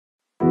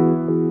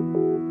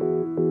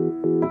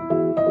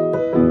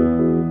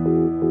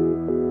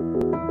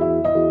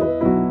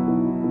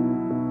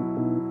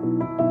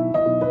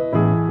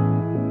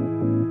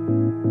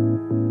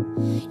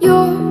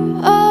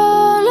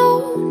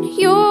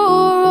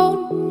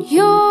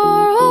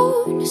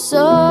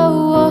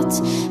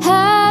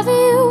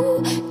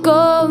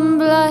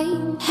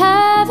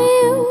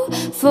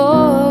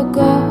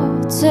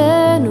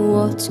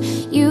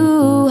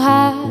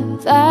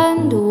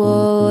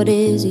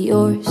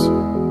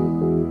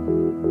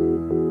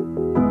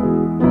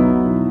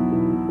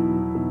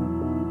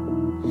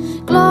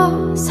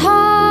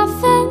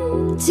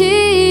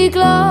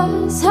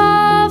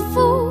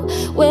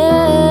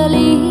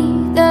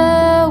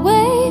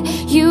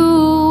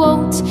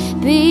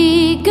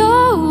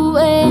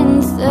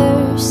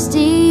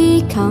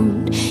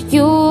count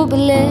your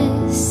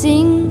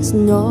blessings,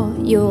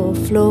 not your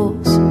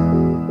flaws.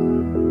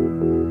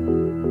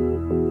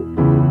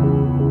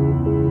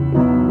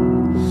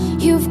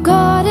 You've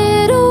got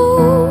it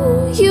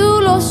all, you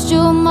lost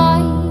your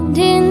mind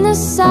in the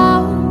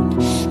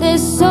sound.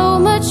 There's so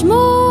much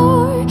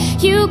more,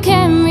 you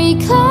can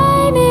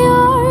reclaim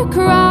your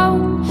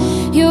crown.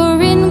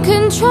 You're in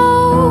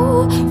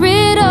control,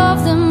 rid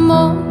of the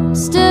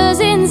monsters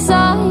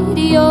inside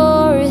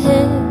your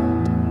head.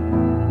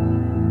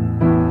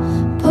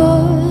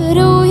 Put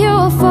all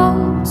your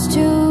faults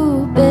to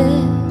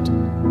bed.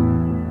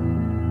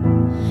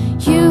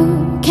 You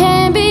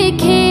can be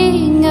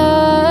king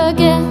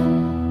again.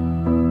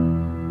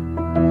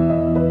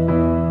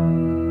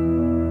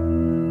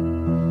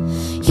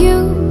 You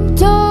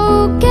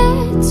don't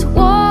get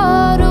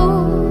what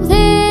all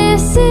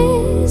this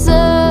is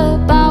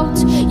about.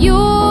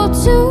 You're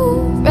too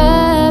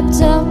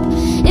wrapped up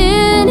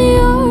in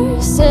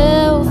your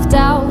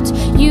self-doubt.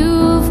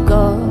 You've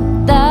got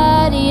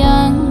that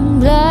young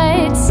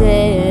blood,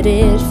 set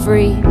it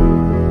free.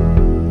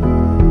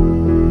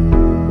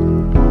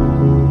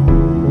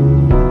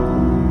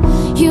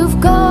 You've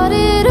got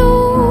it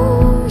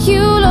all,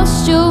 you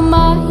lost your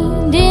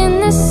mind in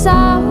the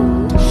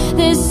sound.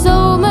 There's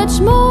so much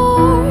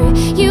more,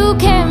 you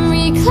can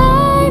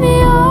reclaim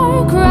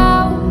your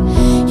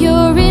crown.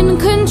 You're in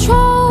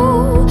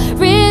control,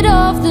 rid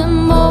of the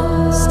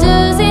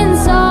monsters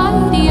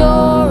inside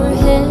your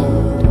head.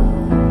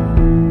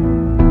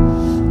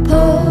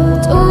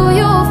 Put all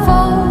your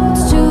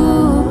faults to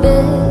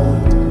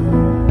bed.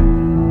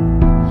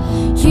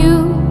 You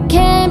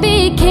can be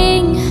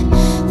king,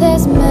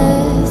 there's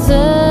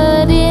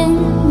method in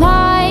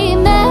my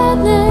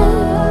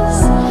madness.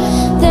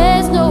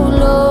 There's no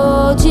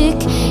logic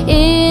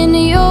in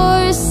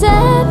your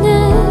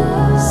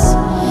sadness.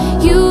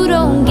 You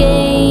don't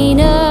gain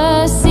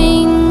a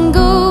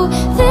single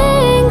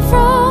thing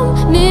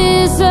from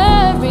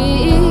misery.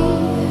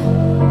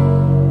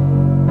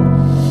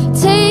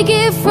 Take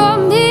it from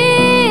me.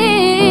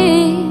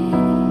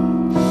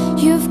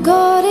 You've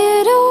got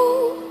it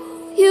all,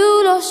 you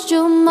lost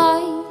your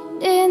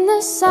mind in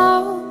the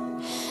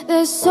sound.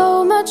 There's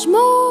so much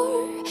more,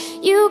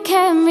 you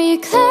can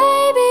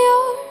reclaim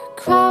your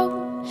crown.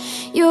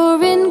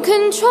 You're in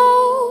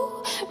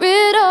control,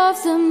 rid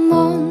of the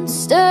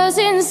monsters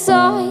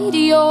inside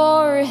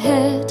your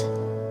head.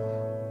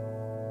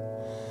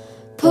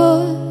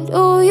 Put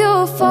all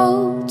your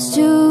faults